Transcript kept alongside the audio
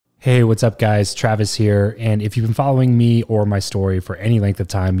Hey, what's up, guys? Travis here. And if you've been following me or my story for any length of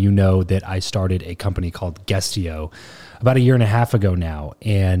time, you know that I started a company called Guestio about a year and a half ago now.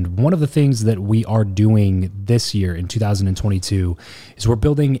 And one of the things that we are doing this year in 2022 is we're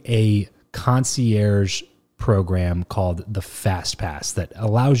building a concierge program called the Fast Pass that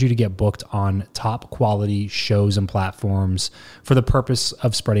allows you to get booked on top quality shows and platforms for the purpose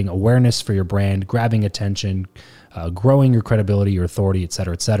of spreading awareness for your brand, grabbing attention, growing your credibility, your authority, et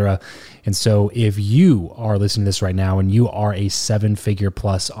cetera, et cetera. And so if you are listening to this right now and you are a 7-figure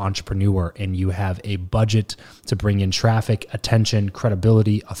plus entrepreneur and you have a budget to bring in traffic, attention,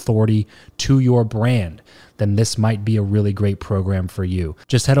 credibility, authority to your brand, then this might be a really great program for you.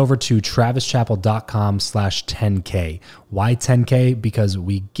 Just head over to travischappell.com/10K. Why 10K? Because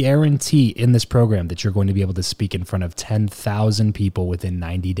we guarantee in this program that you're going to be able to speak in front of 10,000 people within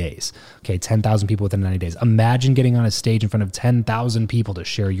 90 days. Okay, 10,000 people within 90 days. Imagine getting on a stage in front of 10,000 people to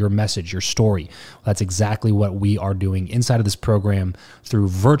share your message, your story. Well, that's exactly what we are doing inside of this program through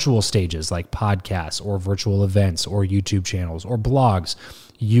virtual stages like podcasts or virtual events or YouTube channels or blogs.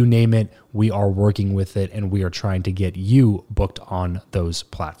 You name it, we are working with it, and we are trying to get you booked on those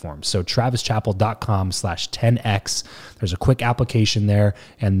platforms. So travischappell.com/10X. There's a quick application there,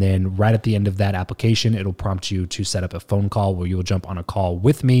 and then right at the end of that application, it'll prompt you to set up a phone call where you'll jump on a call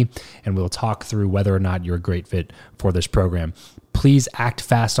with me, and we'll talk through whether or not you're a great fit for this program. Please act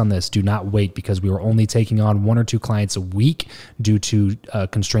fast on this. Do not wait, because we are only taking on 1 or 2 clients a week due to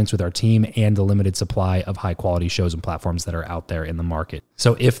constraints with our team and the limited supply of high quality shows and platforms that are out there in the market.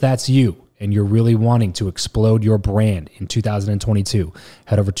 So if that's you and you're really wanting to explode your brand in 2022,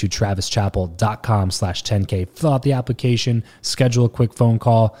 head over to travischappell.com/10K, fill out the application, schedule a quick phone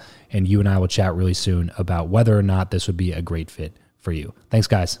call, and you and I will chat really soon about whether or not this would be a great fit for you. Thanks,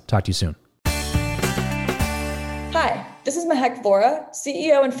 guys. Talk to you soon. Hi, this is Mehek Vora,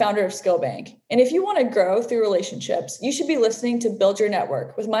 CEO and founder of Skillbank. And if you want to grow through relationships, you should be listening to Build Your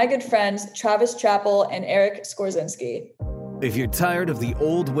Network with my good friends, Travis Chappell and Eric Skorzynski. If you're tired of the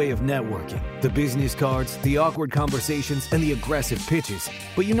old way of networking, the business cards, the awkward conversations, and the aggressive pitches,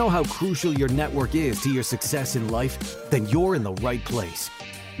 but you know how crucial your network is to your success in life, then you're in the right place.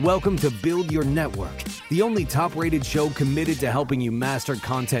 Welcome to Build Your Network, the only top-rated show committed to helping you master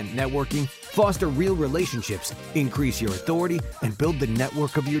content networking, foster real relationships, increase your authority, and build the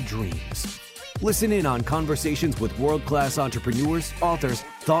network of your dreams. Listen in on conversations with world-class entrepreneurs, authors,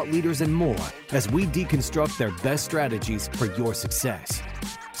 thought leaders, and more as we deconstruct their best strategies for your success.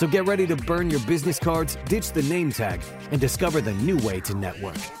 So get ready to burn your business cards, ditch the name tag, and discover the new way to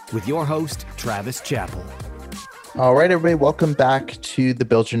network with your host, Travis Chappell. All right, everybody, welcome back to the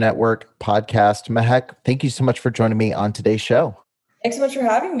Build Your Network podcast. Mehek, thank you so much for joining me on today's show. Thanks so much for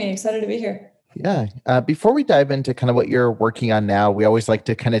having me. Excited to be here. Yeah. Before we dive into kind of what you're working on now, we always like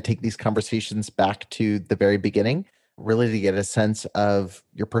to kind of take these conversations back to the very beginning, really to get a sense of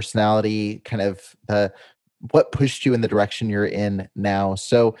your personality, kind of what pushed you in the direction you're in now.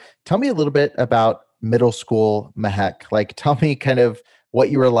 So tell me a little bit about middle school Mehek. Like, tell me kind of what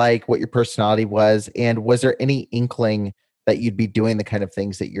you were like, what your personality was, and was there any inkling that you'd be doing the kind of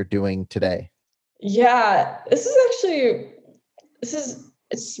things that you're doing today? Yeah, it's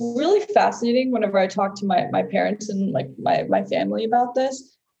really fascinating whenever I talk to my parents and like my family about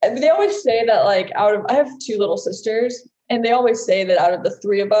this. They always say that I have 2 little sisters, and they always say that out of the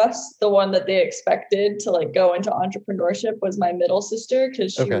 3 of us, the one that they expected to go into entrepreneurship was my middle sister,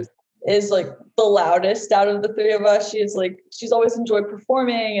 because she is the loudest out of the 3 of us. She's always enjoyed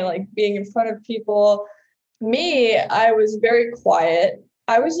performing and being in front of people. Me, I was very quiet.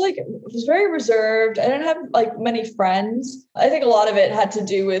 I was very reserved. I didn't have many friends. I think a lot of it had to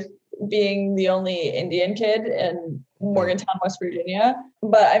do with being the only Indian kid in Morgantown, West Virginia.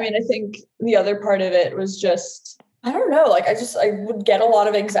 But I mean, I think the other part of it was just, I don't know, I would get a lot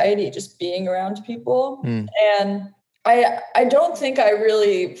of anxiety just being around people. And I don't think I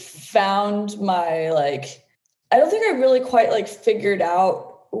really found I don't think I really quite figured out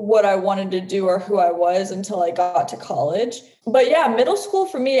what I wanted to do or who I was until I got to college. But yeah, middle school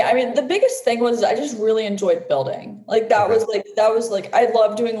for me, I mean, the biggest thing was I just really enjoyed building. I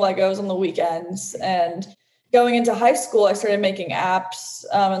love doing Legos on the weekends. And going into high school, I started making apps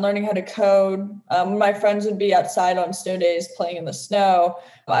and learning how to code. My friends would be outside on snow days playing in the snow.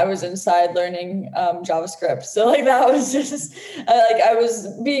 I was inside learning JavaScript. So that was just I was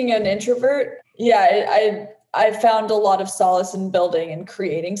being an introvert. Yeah, I found a lot of solace in building and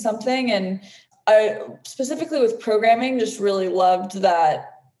creating something. And I specifically with programming just really loved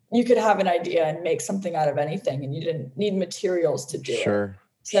that you could have an idea and make something out of anything, and you didn't need materials to do it.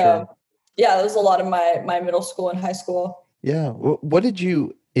 So yeah, that was a lot of my middle school and high school. Yeah. What did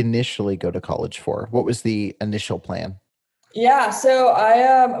you initially go to college for? What was the initial plan? Yeah, so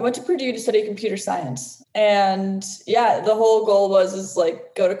I went to Purdue to study computer science, and yeah, the whole goal is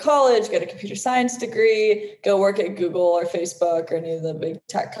like go to college, get a computer science degree, go work at Google or Facebook or any of the big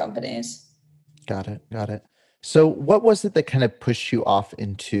tech companies. Got it. Got it. So what was it that kind of pushed you off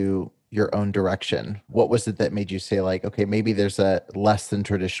into your own direction? What was it that made you say like, okay, maybe there's a less than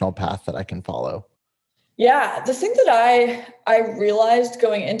traditional path that I can follow? Yeah, the thing that I realized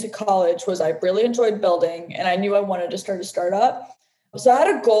going into college was I really enjoyed building, and I knew I wanted to start a startup. So I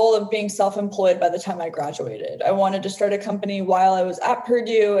had a goal of being self-employed by the time I graduated. I wanted to start a company while I was at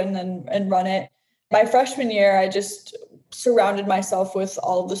Purdue and run it. My freshman year, I just surrounded myself with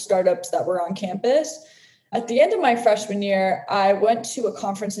all of the startups that were on campus. At the end of my freshman year, I went to a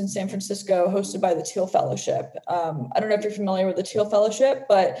conference in San Francisco hosted by the Teal Fellowship. I don't know if you're familiar with the Teal Fellowship,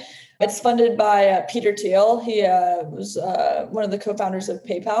 but it's funded by Peter Thiel. He was one of the co-founders of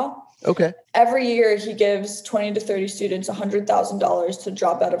PayPal. Okay. Every year, he gives 20 to 30 students $100,000 to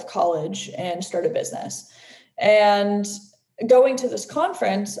drop out of college and start a business. And going to this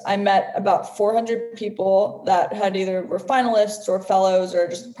conference, I met about 400 people that had either were finalists or fellows or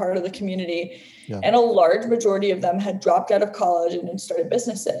just part of the community. Yeah. And a large majority of them had dropped out of college and started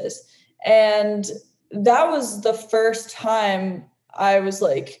businesses. And that was the first time I was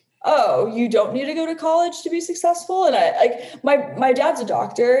like, oh, you don't need to go to college to be successful. And my dad's a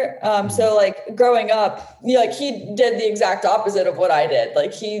doctor. So like growing up, like he did the exact opposite of what I did.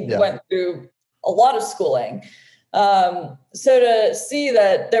 Like he went through a lot of schooling. So to see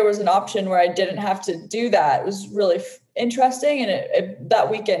that there was an option where I didn't have to do that was really interesting. And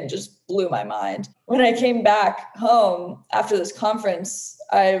that weekend just blew my mind. When I came back home after this conference,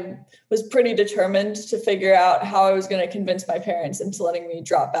 I was pretty determined to figure out how I was going to convince my parents into letting me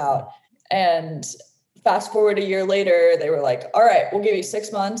drop out. And fast forward a year later, they were like, all right, we'll give you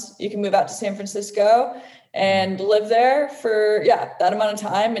 6 months. You can move out to San Francisco and live there for, that amount of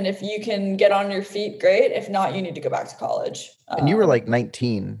time. And if you can get on your feet, great. If not, you need to go back to college. And you were like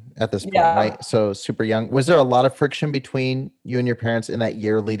 19 at this point, right? So super young. Was there a lot of friction between you and your parents in that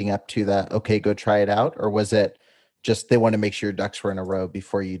year leading up to that, okay, go try it out? Or was it just they want to make sure your ducks were in a row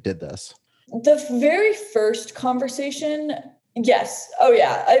before you did this? The very first conversation, yes. Oh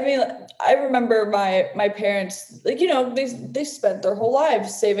yeah. I mean, I remember my parents, like, they spent their whole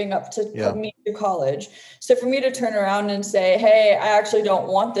lives saving up to put me through college. So for me to turn around and say, hey, I actually don't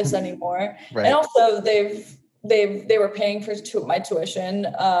want this anymore. Right. And also they were paying for my tuition.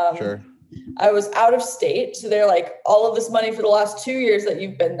 Sure. I was out of state. So they're like, all of this money for the last 2 years that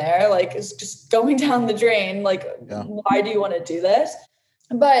you've been there, like, is just going down the drain. Like, why do you want to do this?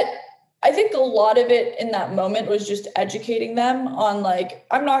 But I think a lot of it in that moment was just educating them on like,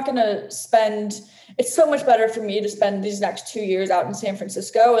 I'm not going to it's so much better for me to spend these next 2 years out in San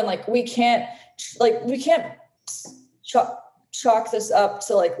Francisco. And like, we can't chalk this up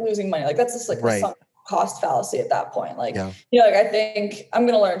to like losing money. Like that's just like a sunk cost fallacy at that point. Like, like I think I'm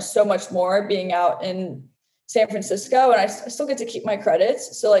going to learn so much more being out in San Francisco, and I still get to keep my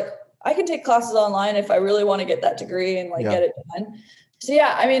credits. So like I can take classes online if I really want to get that degree and like get it done. So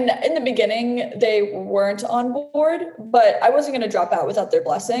I mean, in the beginning, they weren't on board, but I wasn't going to drop out without their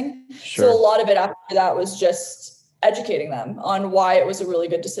blessing. Sure. So a lot of it after that was just educating them on why it was a really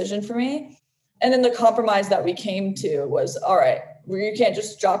good decision for me. And then the compromise that we came to was, all right, you can't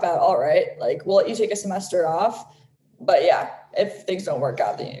just drop out. All right. Like, we'll let you take a semester off. But if things don't work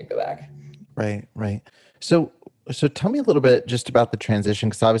out, then you need to go back. Right. Right. So tell me a little bit just about the transition,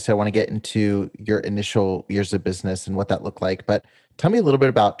 because obviously I want to get into your initial years of business and what that looked like. But tell me a little bit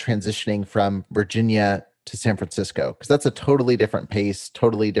about transitioning from Virginia to San Francisco, because that's a totally different pace,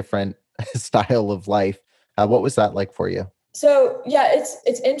 totally different style of life. What was that like for you? So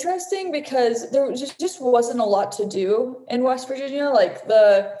it's interesting because there just wasn't a lot to do in West Virginia. Like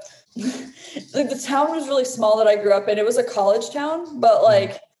the town was really small that I grew up in. It was a college town, but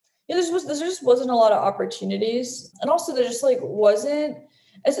like there just wasn't a lot of opportunities, and also there just like wasn't.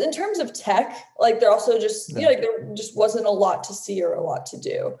 As in terms of tech, like there also just like there just wasn't a lot to see or a lot to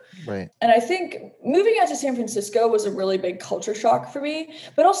do. Right. And I think moving out to San Francisco was a really big culture shock for me,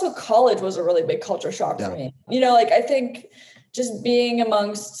 but also college was a really big culture shock for me. Like I think just being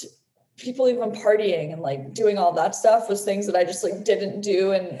amongst people even partying and like doing all that stuff was things that I just like didn't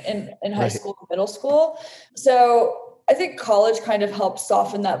do in high school and middle school. So I think college kind of helped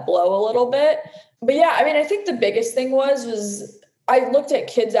soften that blow a little bit. But I mean, I think the biggest thing was I looked at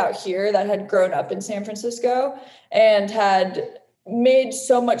kids out here that had grown up in San Francisco and had made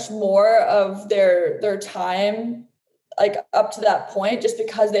so much more of their time, like up to that point, just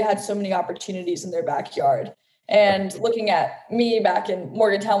because they had so many opportunities in their backyard. And looking at me back in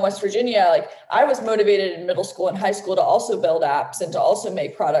Morgantown, West Virginia, like I was motivated in middle school and high school to also build apps and to also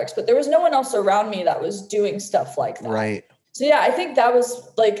make products, but there was no one else around me that was doing stuff like that. Right. So yeah, I think that was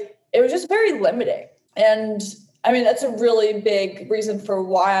like, it was just very limiting. And I mean, that's a really big reason for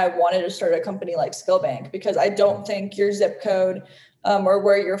why I wanted to start a company like Skillbank, because I don't think your zip code or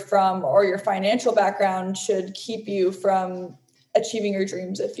where you're from or your financial background should keep you from achieving your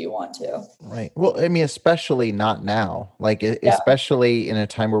dreams if you want to. Right. Well, I mean, especially not now, like, especially in a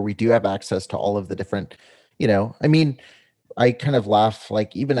time where we do have access to all of the different, I mean, I kind of laugh,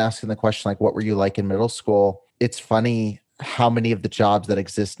 like even asking the question, like, what were you like in middle school? It's funny how many of the jobs that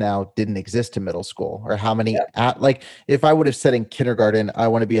exist now didn't exist in middle school, or how many, like if I would have said in kindergarten, I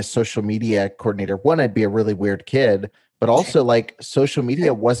want to be a social media coordinator, one, I'd be a really weird kid, but also like social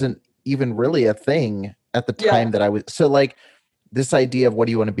media wasn't even really a thing at the time that I was. So like, this idea of what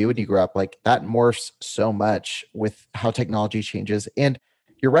do you want to be when you grow up, like that morphs so much with how technology changes. And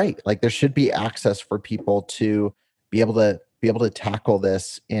you're right. Like there should be access for people to be able to tackle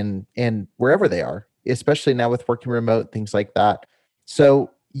this in wherever they are, especially now with working remote, things like that.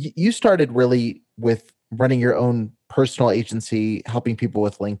 So you started really with running your own personal agency, helping people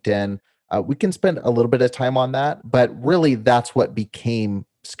with LinkedIn. We can spend a little bit of time on that, but really that's what became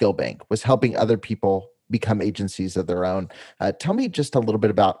Skillbank, was helping other people become agencies of their own. Tell me just a little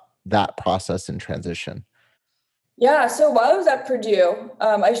bit about that process and transition. Yeah. So while I was at Purdue,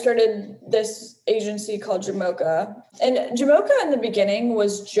 I started this agency called Jamocha. And Jamocha in the beginning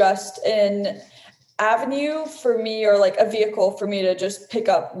was just an avenue for me, or like a vehicle for me to just pick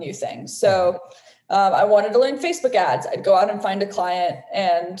up new things. So I wanted to learn Facebook ads. I'd go out and find a client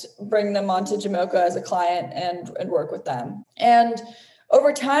and bring them onto Jamocha as a client and work with them. And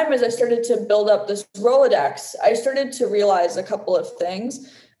over time, as I started to build up this Rolodex, I started to realize a couple of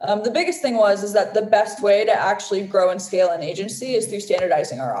things. The biggest thing is that the best way to actually grow and scale an agency is through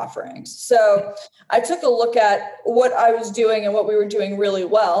standardizing our offerings. So I took a look at what I was doing and what we were doing really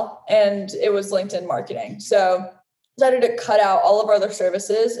well, and it was LinkedIn marketing. So I decided to cut out all of our other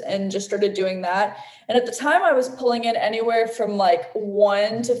services and just started doing that. And at the time, I was pulling in anywhere from like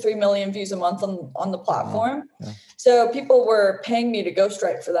 1 to 3 million views a month on the platform. Yeah. So people were paying me to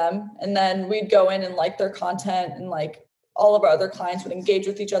ghostwrite for them. And then we'd go in and like their content, and like all of our other clients would engage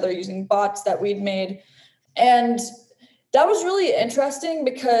with each other using bots that we'd made. And that was really interesting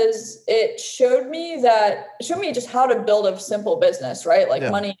because it showed me just how to build a simple business, right? Like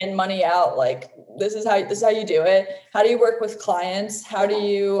money in, money out. Like this is how you do it. How do you work with clients? How do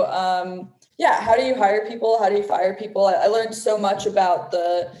you, how do you hire people? How do you fire people? I learned so much about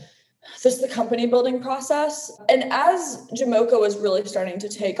the company building process. And as Jamocha was really starting to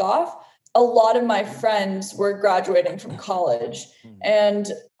take off, a lot of my friends were graduating from college,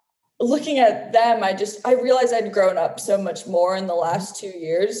 and looking at them, I realized I'd grown up so much more in the last 2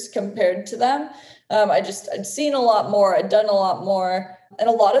 years compared to them. I'd seen a lot more, I'd done a lot more, and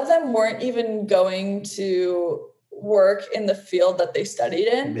a lot of them weren't even going to work in the field that they studied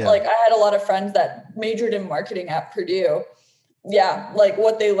in. Yeah. Like I had a lot of friends that majored in marketing at Purdue. Yeah, like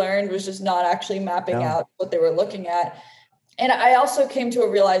what they learned was just not actually mapping out what they were looking at. And I also came to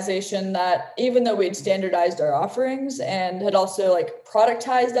a realization that even though we'd standardized our offerings and had also like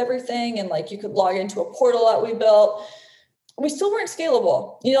productized everything, and like you could log into a portal that we built, we still weren't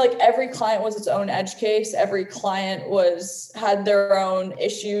scalable. Like every client was its own edge case. Every client had their own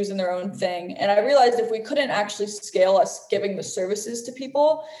issues and their own thing. And I realized if we couldn't actually scale us giving the services to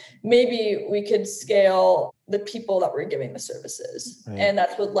people, maybe we could scale the people that were giving the services. Right. And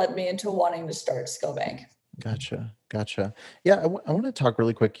that's what led me into wanting to start Skillbank. Gotcha. Yeah, I want to talk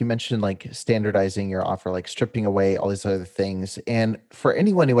really quick. You mentioned like standardizing your offer, like stripping away all these other things. And for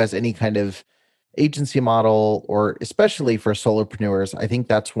anyone who has any kind of agency model, or especially for solopreneurs, I think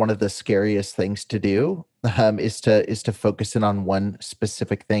that's one of the scariest things to do, is to focus in on one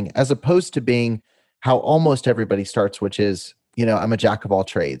specific thing, as opposed to being how almost everybody starts, which is, I'm a jack of all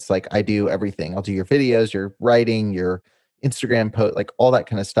trades. Like I do everything. I'll do your videos, your writing, your Instagram post, like all that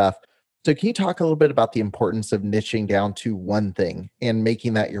kind of stuff. So can you talk a little bit about the importance of niching down to one thing and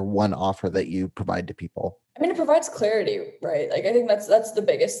making that your one offer that you provide to people? I mean, it provides clarity, right? Like I think that's the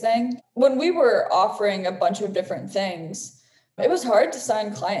biggest thing. When we were offering a bunch of different things, it was hard to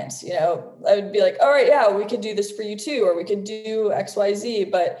sign clients. I would be like, all right, yeah, we could do this for you too, or we could do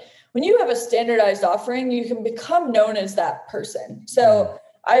XYZ. But when you have a standardized offering, you can become known as that person. So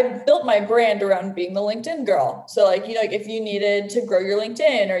I built my brand around being the LinkedIn girl. So like, if you needed to grow your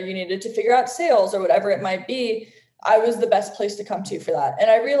LinkedIn, or you needed to figure out sales or whatever it might be, I was the best place to come to for that.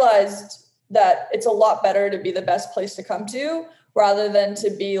 And I realized that it's a lot better to be the best place to come to rather than to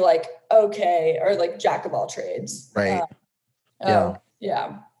be like okay, or like jack of all trades. Right.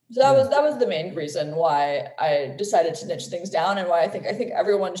 Yeah. So that was the main reason why I decided to niche things down, and why I think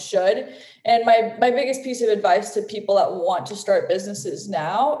everyone should. And my biggest piece of advice to people that want to start businesses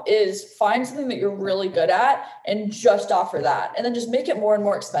now is find something that you're really good at and just offer that, and then just make it more and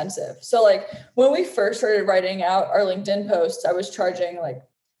more expensive. So like when we first started writing out our LinkedIn posts, I was charging like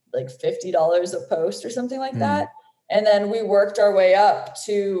 $50 a post or something like that. And then we worked our way up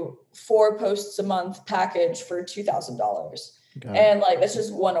to 4 posts a month package for $2,000. And like, that's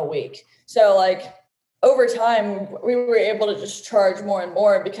just one a week. So like over time, we were able to just charge more and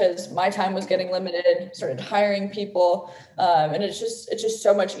more because my time was getting limited, started hiring people. And it's just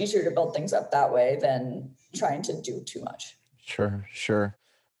so much easier to build things up that way than trying to do too much. Sure.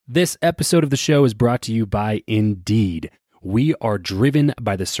 This episode of the show is brought to you by Indeed. We are driven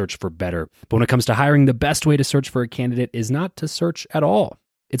by the search for better. But when it comes to hiring, the best way to search for a candidate is not to search at all.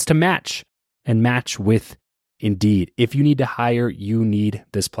 It's to match, and match with Indeed. If you need to hire, you need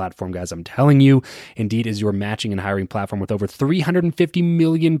this platform, guys. I'm telling you, Indeed is your matching and hiring platform with over 350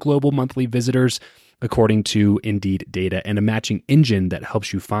 million global monthly visitors, according to Indeed data, and a matching engine that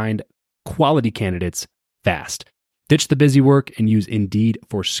helps you find quality candidates fast. Ditch the busy work and use Indeed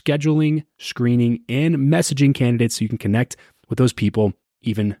for scheduling, screening, and messaging candidates so you can connect with those people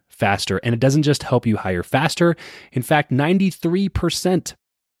even faster. And it doesn't just help you hire faster. In fact, 93%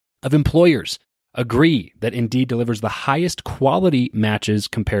 of employers agree that Indeed delivers the highest quality matches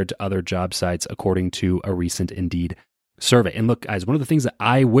compared to other job sites, according to a recent Indeed survey. And look, guys, one of the things that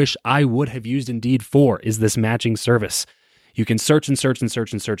I wish I would have used Indeed for is this matching service. You can search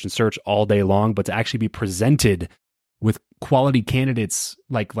all day long, but to actually be presented with quality candidates,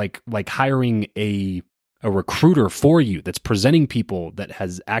 like hiring a recruiter for you that's presenting people that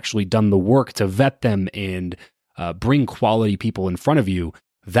has actually done the work to vet them and bring quality people in front of you.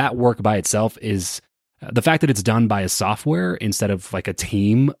 That work by itself is the fact that it's done by a software instead of like a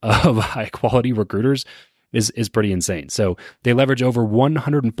team of high quality recruiters is pretty insane. So they leverage over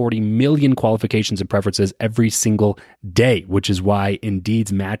 140 million qualifications and preferences every single day, which is why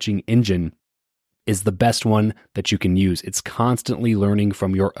Indeed's matching engine is the best one that you can use. It's constantly learning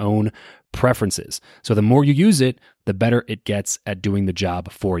from your own preferences. So the more you use it, the better it gets at doing the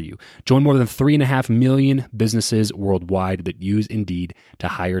job for you. Join more than 3.5 million businesses worldwide that use Indeed to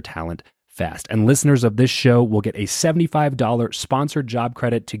hire talent fast. And listeners of this show will get a $75 sponsored job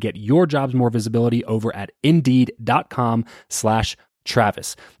credit to get your jobs more visibility over at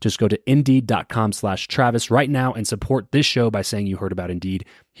Indeed.com/Travis. Just go to Indeed.com/Travis right now and support this show by saying you heard about Indeed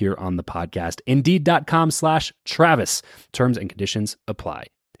here on the podcast. Indeed.com/Travis. Terms and conditions apply.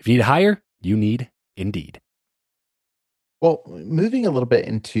 If you need to hire, you need Indeed. Well, moving a little bit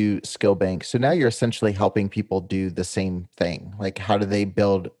into Skillbank. So now you're essentially helping people do the same thing. Like, how do they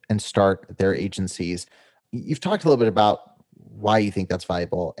build and start their agencies? You've talked a little bit about why you think that's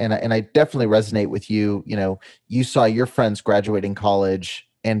valuable. And I definitely resonate with you. You know, you saw your friends graduating college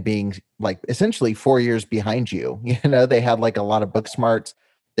and being like essentially 4 years behind you. You know, they had like a lot of book smarts.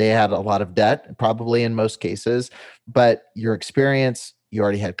 They had a lot of debt, probably in most cases, but your experience, you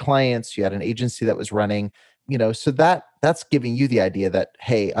already had clients, you had an agency that was running, you know, so that's giving you the idea that,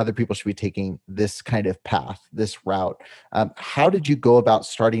 hey, other people should be taking this kind of path, this route. How did you go about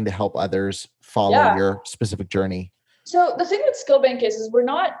starting to help others follow your specific journey? So the thing with Skillbank is we're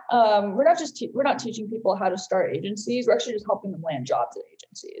not teaching people how to start agencies. We're actually just helping them land jobs at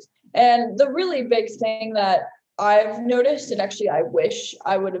agencies. And the really big thing that I've noticed, and actually I wish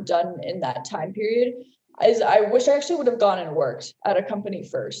I would have done in that time period, is I wish I actually would have gone and worked at a company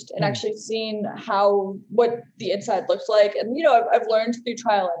first and actually seen what the inside looks like. And, you know, I've learned through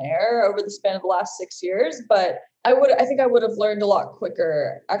trial and error over the span of the last 6 years, but I think I would have learned a lot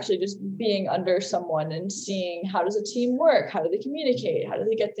quicker actually just being under someone and seeing how does a team work? How do they communicate? How do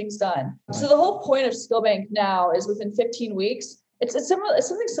they get things done? So the whole point of Skillbank now is within 15 weeks, it's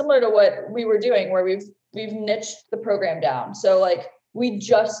something similar to what we were doing where we've niched the program down. So like, we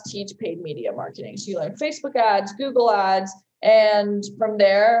just teach paid media marketing. So you learn Facebook ads, Google ads, and from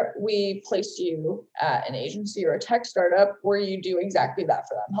there, we place you at an agency or a tech startup where you do exactly that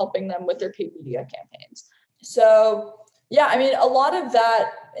for them, helping them with their paid media campaigns. So yeah, I mean, a lot of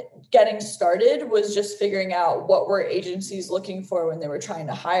that getting started was just figuring out what were agencies looking for when they were trying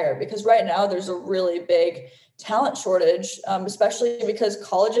to hire, because right now there's a really big talent shortage, especially because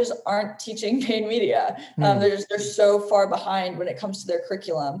colleges aren't teaching paid media. They're so far behind when it comes to their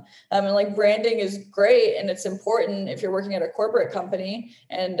curriculum. And like branding is great and it's important if you're working at a corporate company,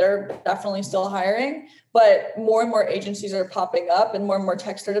 and they're definitely still hiring, but more and more agencies are popping up and more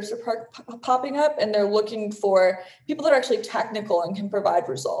tech startups are popping up, and they're looking for people that are actually technical and can provide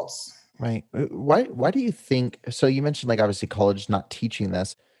results. Right. Why do you think, so you mentioned like obviously college not teaching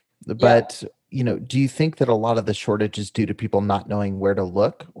this, Yeah. but do you think that a lot of the shortage is due to people not knowing where to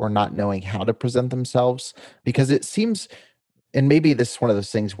look or not knowing how to present themselves? Because it seems, and maybe this is one of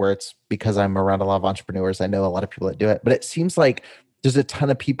those things where it's because I'm around a lot of entrepreneurs, I know a lot of people that do it, but it seems like there's a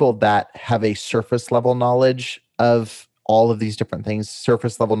ton of people that have a surface level knowledge of all of these different things,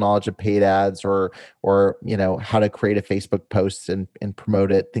 surface level knowledge of paid ads or how to create a Facebook post and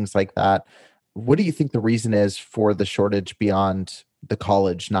promote it, things like that. What do you think the reason is for the shortage beyond the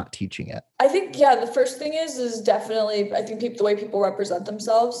college not teaching it? I think, yeah, the first thing is definitely, I think the way people represent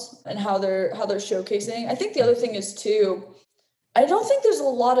themselves and how they're showcasing. I think the other thing is too, I don't think there's a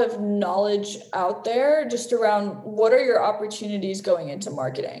lot of knowledge out there just around what are your opportunities going into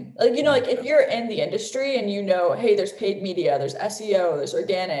marketing. Like, like if you're in the industry and hey, there's paid media, there's SEO, there's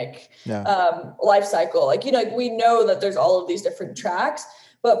organic, life cycle. Like, like we know that there's all of these different tracks,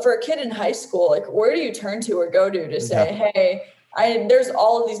 but for a kid in high school, like where do you turn to or go to say, hey, there's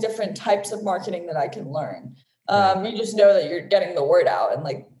all of these different types of marketing that I can learn. You just know that you're getting the word out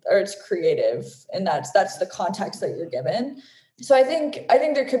and or it's creative, and that's the context that you're given. So I think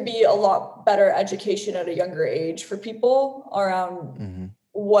there could be a lot better education at a younger age for people around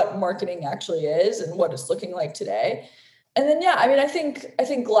what marketing actually is and what it's looking like today. And then, I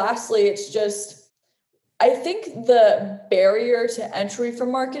think lastly, it's just, I think the barrier to entry for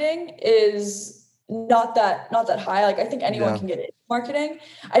marketing is not that high. Like I think anyone can get into marketing.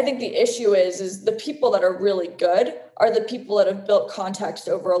 I think the issue is the people that are really good are the people that have built context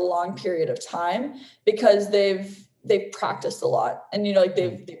over a long period of time because they've practiced a lot and,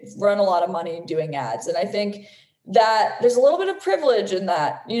 they've run a lot of money doing ads. And I think that there's a little bit of privilege in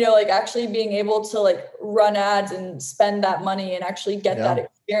that, actually being able to run ads and spend that money and actually get that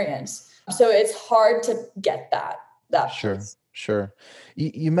experience. So it's hard to get that. Sure. piece. Sure.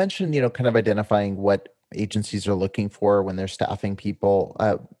 You mentioned, kind of identifying what agencies are looking for when they're staffing people.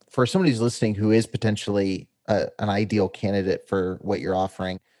 For somebody who's listening who is potentially an ideal candidate for what you're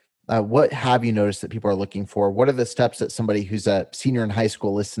offering, what have you noticed that people are looking for? What are the steps that somebody who's a senior in high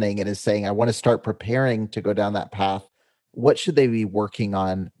school listening and is saying, I want to start preparing to go down that path? What should they be working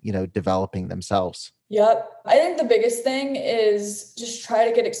on, developing themselves? Yep. I think the biggest thing is just try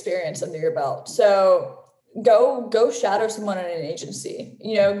to get experience under your belt. So go shadow someone in an agency,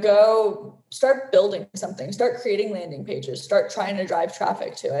 go start building something, start creating landing pages, start trying to drive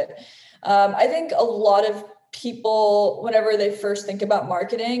traffic to it. I think a lot of people, whenever they first think about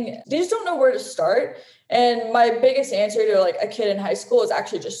marketing, they just don't know where to start. And my biggest answer to a kid in high school is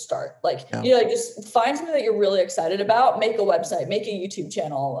actually just start. Just find something that you're really excited about, make a website, make a YouTube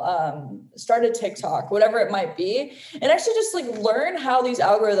channel, start a TikTok, whatever it might be. And actually just learn how these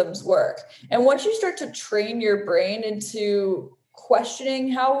algorithms work. And once you start to train your brain into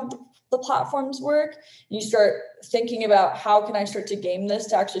questioning how the platforms work, you start thinking about how can I start to game this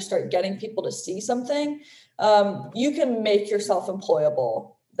to actually start getting people to see something. You can make yourself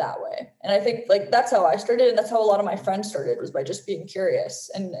employable that way. And I think that's how I started. And that's how a lot of my friends started, was by just being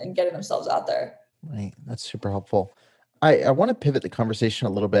curious and getting themselves out there. Right. That's super helpful. I want to pivot the conversation a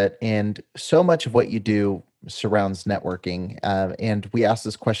little bit. And so much of what you do surrounds networking. And we ask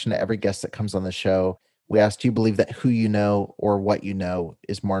this question to every guest that comes on the show. We ask, do you believe that who you know or what you know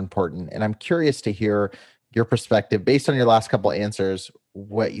is more important? And I'm curious to hear your perspective based on your last couple of answers,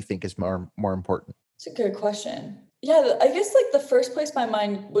 what you think is more important. It's a good question. Yeah, I guess the first place my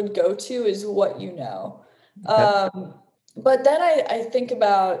mind would go to is what you know. Okay. But then I think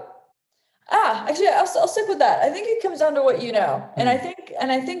about, actually I'll stick with that. I think it comes down to what you know. And I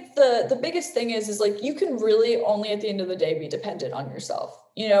think the biggest thing is you can really only at the end of the day be dependent on yourself.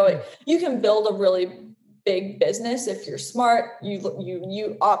 You can build a really big business if you're smart, you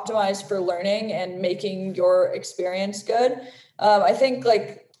optimize for learning and making your experience good. I think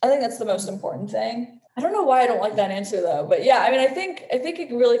that's the most important thing. I don't know why I don't like that answer though, but yeah, I think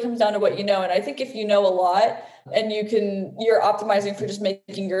it really comes down to what you know. And I think if you know a lot and you're optimizing for just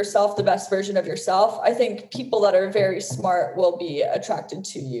making yourself the best version of yourself, I think people that are very smart will be attracted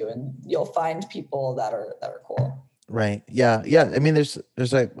to you, and you'll find people that are cool. Right. Yeah. Yeah. I mean, there's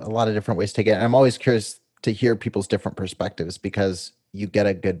a lot of different ways to get it. I'm always curious to hear people's different perspectives because you get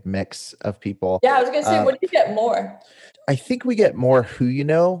a good mix of people. Yeah, I was gonna say, what do you get more? I think we get more who you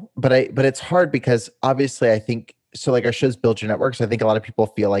know, but it's hard because obviously I think so. Our shows Build Your Networks. I think a lot of people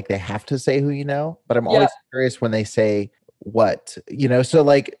feel like they have to say who you know, but I'm always curious when they say what,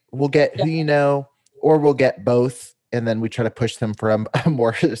 so we'll get who you know, or we'll get both. And then we try to push them for a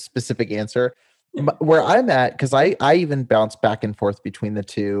more specific answer. Where I'm at, because I even bounce back and forth between the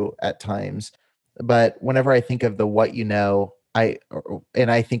two at times. But whenever I think of the what you know, I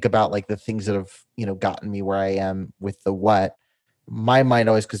think about like the things that have, gotten me where I am with the what, my mind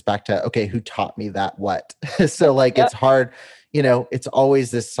always goes back to, okay, who taught me that what? So like, Yep. it's hard, it's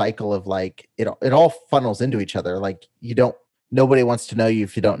always this cycle of like, it all funnels into each other. Like nobody wants to know you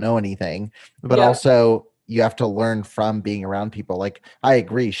if you don't know anything, but Yep. also you have to learn from being around people. Like I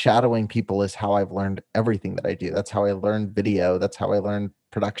agree, shadowing people is how I've learned everything that I do. That's how I learned video. That's how I learned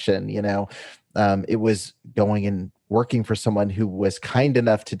production. It was going and working for someone who was kind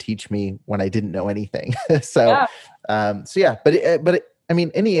enough to teach me when I didn't know anything. so, Yeah. so yeah, I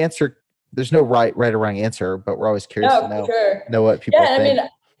mean, any answer, there's no right or wrong answer, but we're always curious to No, for sure. know what people Yeah, I think. mean,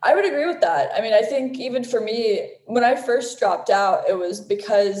 I would agree with that. I mean, I think even for me, when I first dropped out, it was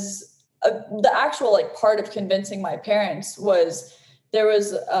because the actual like part of convincing my parents was there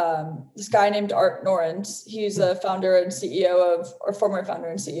was this guy named Art Norrens. He's a founder and CEO or former founder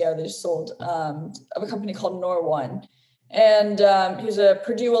and CEO. They just sold of a company called Nor1. And he's a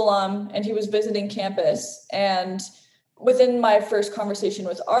Purdue alum, and he was visiting campus. And within my first conversation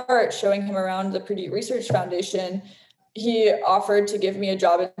with Art, showing him around the Purdue Research Foundation, he offered to give me a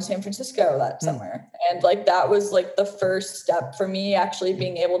job in San Francisco that summer. And like, that was like the first step for me actually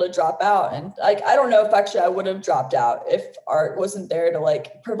being able to drop out. And like, I don't know if actually I would have dropped out if Art wasn't there to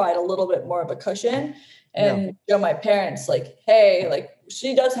like provide a little bit more of a cushion and show my parents like, hey, like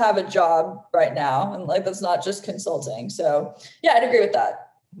she does have a job right now. And like, that's not just consulting. So yeah, I'd agree with that.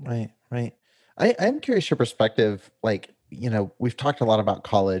 Right, right. I'm curious your perspective. Like, we've talked a lot about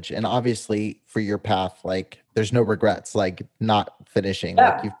college, and obviously for your path, like there's no regrets, like not finishing,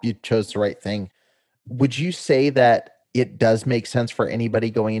 like Yeah. you chose the right thing. Would you say that it does make sense for anybody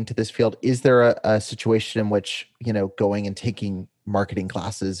going into this field? Is there a situation in which, going and taking marketing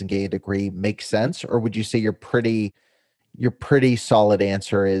classes and getting a degree makes sense? Or would you say your pretty solid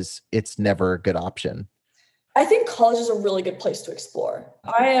answer is it's never a good option? I think college is a really good place to explore.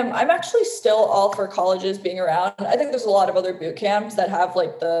 I'm actually still all for colleges being around. I think there's a lot of other boot camps that have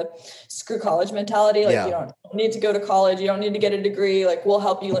like the screw college mentality. Like you don't need to go to college. You don't need to get a degree. Like we'll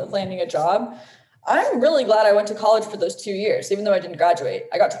help you with landing a job. I'm really glad I went to college for those 2 years, even though I didn't graduate.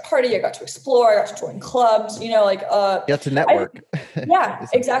 I got to party, I got to explore, I got to join clubs, You got to network. Yeah,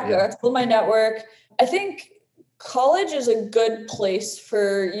 exactly. I got to build my network. I think college is a good place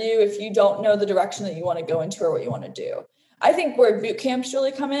for you if you don't know the direction that you want to go into or what you want to do. I think where boot camps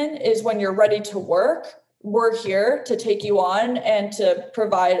really come in is when you're ready to work. We're here to take you on and to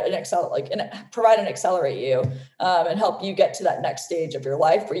provide provide and accelerate you and help you get to that next stage of your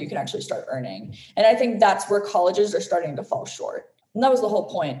life where you can actually start earning. And I think that's where colleges are starting to fall short. And that was the whole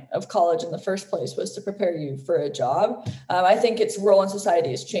point of college in the first place, was to prepare you for a job. I think its role in society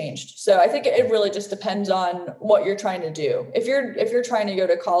has changed. So I think it really just depends on what you're trying to do. If you're trying to go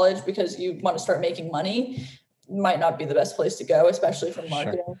to college because you want to start making money, might not be the best place to go, especially for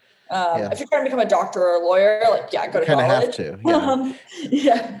marketing. Sure. If you're trying to become a doctor or a lawyer, like, yeah, go to college. Have to. Yeah.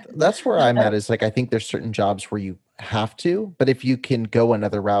 Yeah. That's where I'm at, is like, I think there's certain jobs where you have to, but if you can go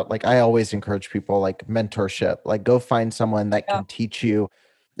another route, like I always encourage people, like mentorship, like go find someone that can teach you,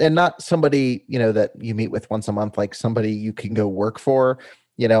 and not somebody, that you meet with once a month, like somebody you can go work for.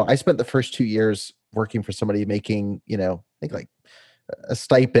 I spent the first 2 years working for somebody making, I think like a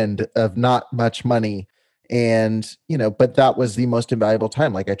stipend of not much money. And, but that was the most invaluable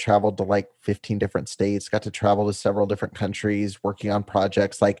time. Like I traveled to like 15 different states, got to travel to several different countries, working on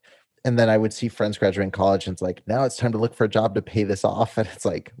projects, like, and then I would see friends graduating college and it's like, now it's time to look for a job to pay this off. And it's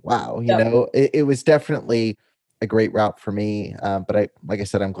like, wow, it was definitely a great route for me. But like I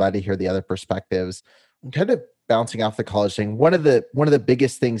said, I'm glad to hear the other perspectives. I'm kind of bouncing off the college thing. One of the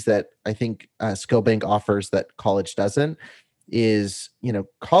biggest things that I think Skillbank offers that college doesn't is,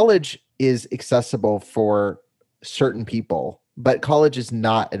 college is accessible for certain people, but college is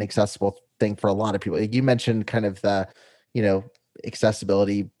not an accessible thing for a lot of people. Like you mentioned kind of the,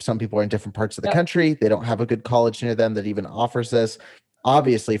 accessibility. Some people are in different parts of the country. They don't have a good college near them that even offers this.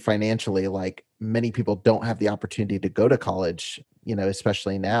 Obviously, financially, like many people don't have the opportunity to go to college,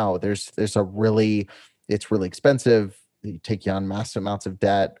 especially now. It's really expensive. You take you on massive amounts of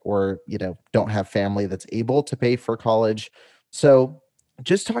debt, or, don't have family that's able to pay for college. So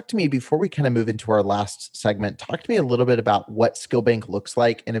just talk to me before we kind of move into our last segment. Talk to me a little bit about what Skillbank looks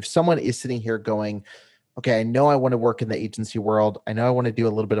like. And if someone is sitting here going, okay, I know I want to work in the agency world, I know I want to do a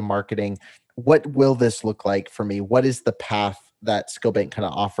little bit of marketing, what will this look like for me? What is the path that Skillbank kind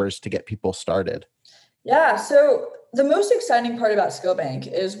of offers to get people started? Yeah. So the most exciting part about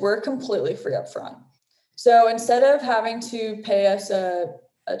Skillbank is we're completely free up front. So instead of having to pay us a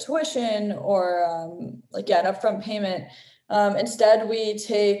tuition or an upfront payment, instead we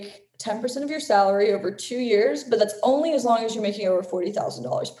take 10% of your salary over 2 years, but that's only as long as you're making over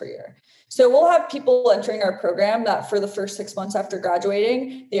 $40,000 per year. So we'll have people entering our program that for the first 6 months after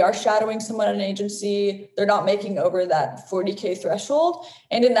graduating, they are shadowing someone at an agency. They're not making over that 40K threshold.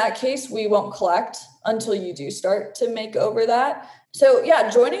 And in that case, we won't collect until you do start to make over that. So yeah,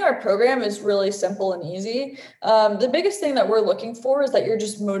 joining our program is really simple and easy. The biggest thing that we're looking for is that you're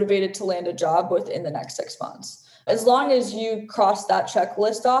just motivated to land a job within the next 6 months. As long as you cross that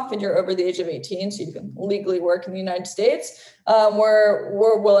checklist off and you're over the age of 18, so you can legally work in the United States,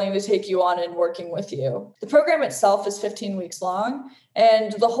 we're willing to take you on and working with you. The program itself is 15 weeks long,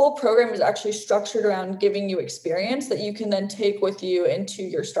 and the whole program is actually structured around giving you experience that you can then take with you into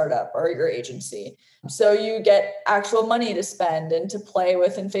your startup or your agency. So you get actual money to spend and to play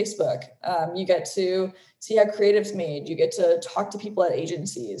with in Facebook. You get to see how creative's made. You get to talk to people at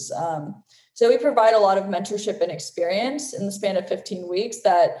agencies. So we provide a lot of mentorship and experience in the span of 15 weeks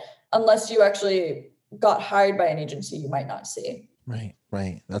that unless you actually got hired by an agency, you might not see.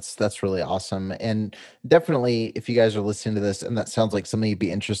 Right. That's really awesome. And definitely, if you guys are listening to this and that sounds like something you'd be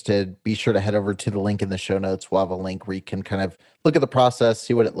interested, be sure to head over to the link in the show notes. We'll have a link where you can kind of look at the process,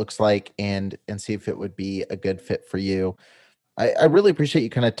 see what it looks like, and see if it would be a good fit for you. I really appreciate you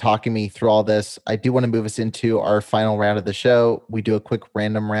kind of talking me through all this. I do want to move us into our final round of the show. We do a quick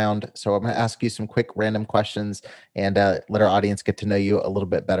random round. So I'm going to ask you some quick random questions and let our audience get to know you a little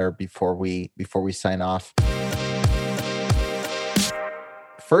bit better before we sign off.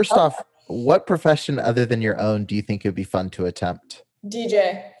 First off, what profession other than your own do you think it would be fun to attempt?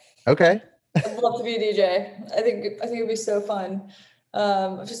 DJ. Okay. I'd love to be a DJ. I think it'd be so fun.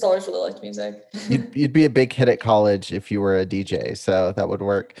 I've just always really liked music. You'd be a big hit at college if you were a DJ, so that would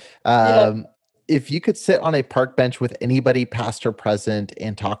work. If you could sit on a park bench with anybody, past or present,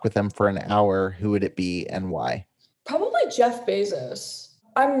 and talk with them for an hour, who would it be and why? Probably Jeff Bezos.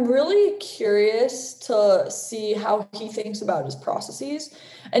 I'm really curious to see how he thinks about his processes.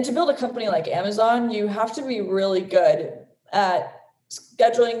 And to build a company like Amazon, you have to be really good at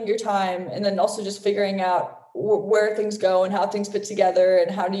scheduling your time and then also just figuring out where things go and how things fit together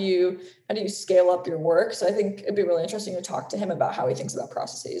and how do you scale up your work. So I think it'd be really interesting to talk to him about how he thinks about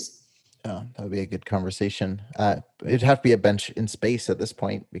processes. Oh, that would be a good conversation. It'd have to be a bench in space at this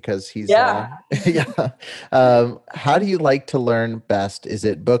point because he's yeah. How do you like to learn best? Is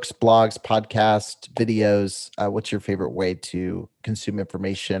it books, blogs, podcasts, videos? What's your favorite way to consume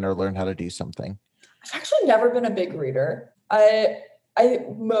information or learn how to do something? I've actually never been a big reader. I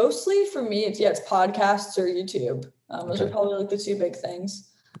mostly for me, it's podcasts or YouTube. Those are probably like the two big things.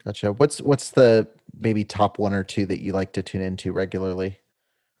 Gotcha. What's the maybe top one or two that you like to tune into regularly?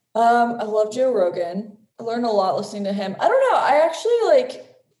 I love Joe Rogan. I learn a lot listening to him. I don't know. I actually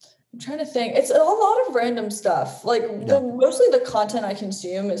I'm trying to think. It's a lot of random stuff. Mostly the content I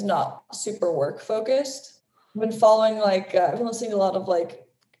consume is not super work focused. I've been following I've been listening to a lot of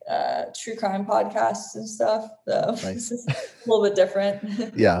true crime podcasts and stuff. So nice. It's a little bit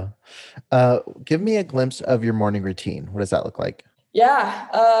different. Yeah. Give me a glimpse of your morning routine. What does that look like?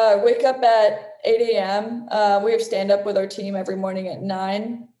 Yeah. Wake up at 8 a.m. We have stand up with our team every morning at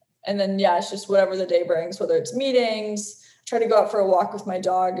 9. And then, it's just whatever the day brings, whether it's meetings, try to go out for a walk with my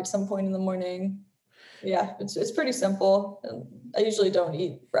dog at some point in the morning. Yeah, it's pretty simple. I usually don't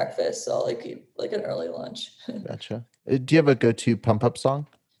eat breakfast, so I'll eat an early lunch. Gotcha. Do you have a go-to pump up song?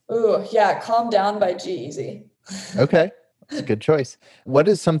 Ooh, yeah. Calm Down by G-Eazy. Okay. That's a good choice. What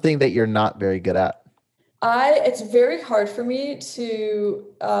is something that you're not very good at? It's very hard for me to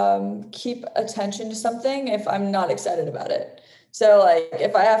keep attention to something if I'm not excited about it. So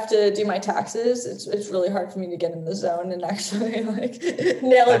if I have to do my taxes, it's really hard for me to get in the zone and actually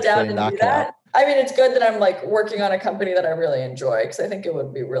nail it down and do that. I mean, it's good that I'm working on a company that I really enjoy because I think it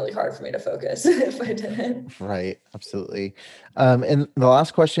would be really hard for me to focus if I didn't. Right. Absolutely. And the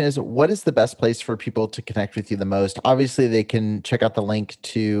last question is, what is the best place for people to connect with you the most? Obviously, they can check out the link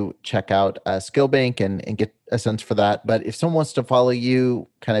to check out Skillbank and get a sense for that. But if someone wants to follow you,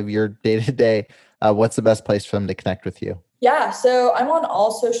 kind of your day-to-day, what's the best place for them to connect with you? Yeah, so I'm on all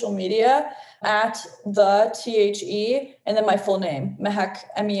social media at the THE and then my full name, Mehak,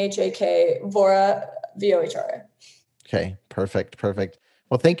 MEHAK, Vohra, VOHRA. Okay, perfect.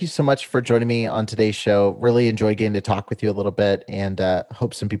 Well, thank you so much for joining me on today's show. Really enjoyed getting to talk with you a little bit and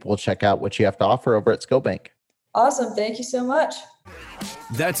hope some people will check out what you have to offer over at Skillbank. Awesome. Thank you so much.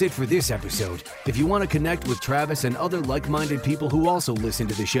 That's it for this episode. If you want to connect with Travis and other like-minded people who also listen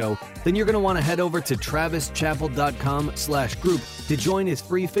to the show, then you're going to want to head over to travischappell.com/group to join his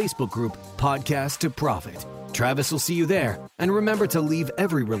free Facebook group, Podcast to Profit. Travis will see you there. And remember to leave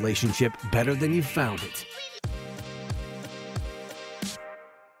every relationship better than you found it.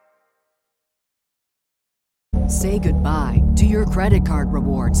 say goodbye to your credit card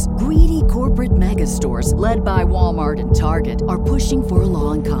rewards. Greedy corporate mega stores, led by Walmart and Target, are pushing for a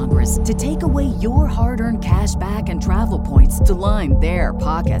law in Congress to take away your hard-earned cash back and travel points to line their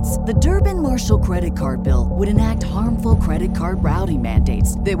pockets. The Durbin-Marshall credit card bill would enact harmful credit card routing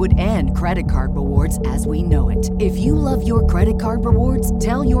mandates that would end credit card rewards as we know it. If you love your credit card rewards,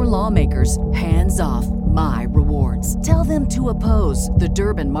 tell your lawmakers, hands off my rewards. Tell them to oppose the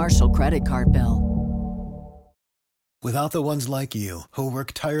Durbin-Marshall credit card bill. Without the ones like you, who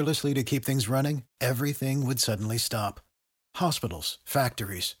work tirelessly to keep things running, everything would suddenly stop. Hospitals,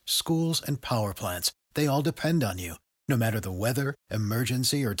 factories, schools, and power plants, they all depend on you. No matter the weather,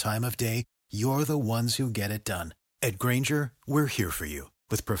 emergency, or time of day, you're the ones who get it done. At Grainger, we're here for you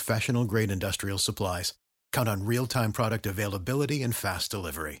with professional-grade industrial supplies. Count on real-time product availability and fast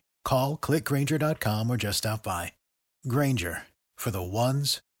delivery. Call, click Grainger.com, or just stop by. Grainger, for the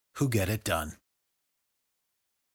ones who get it done.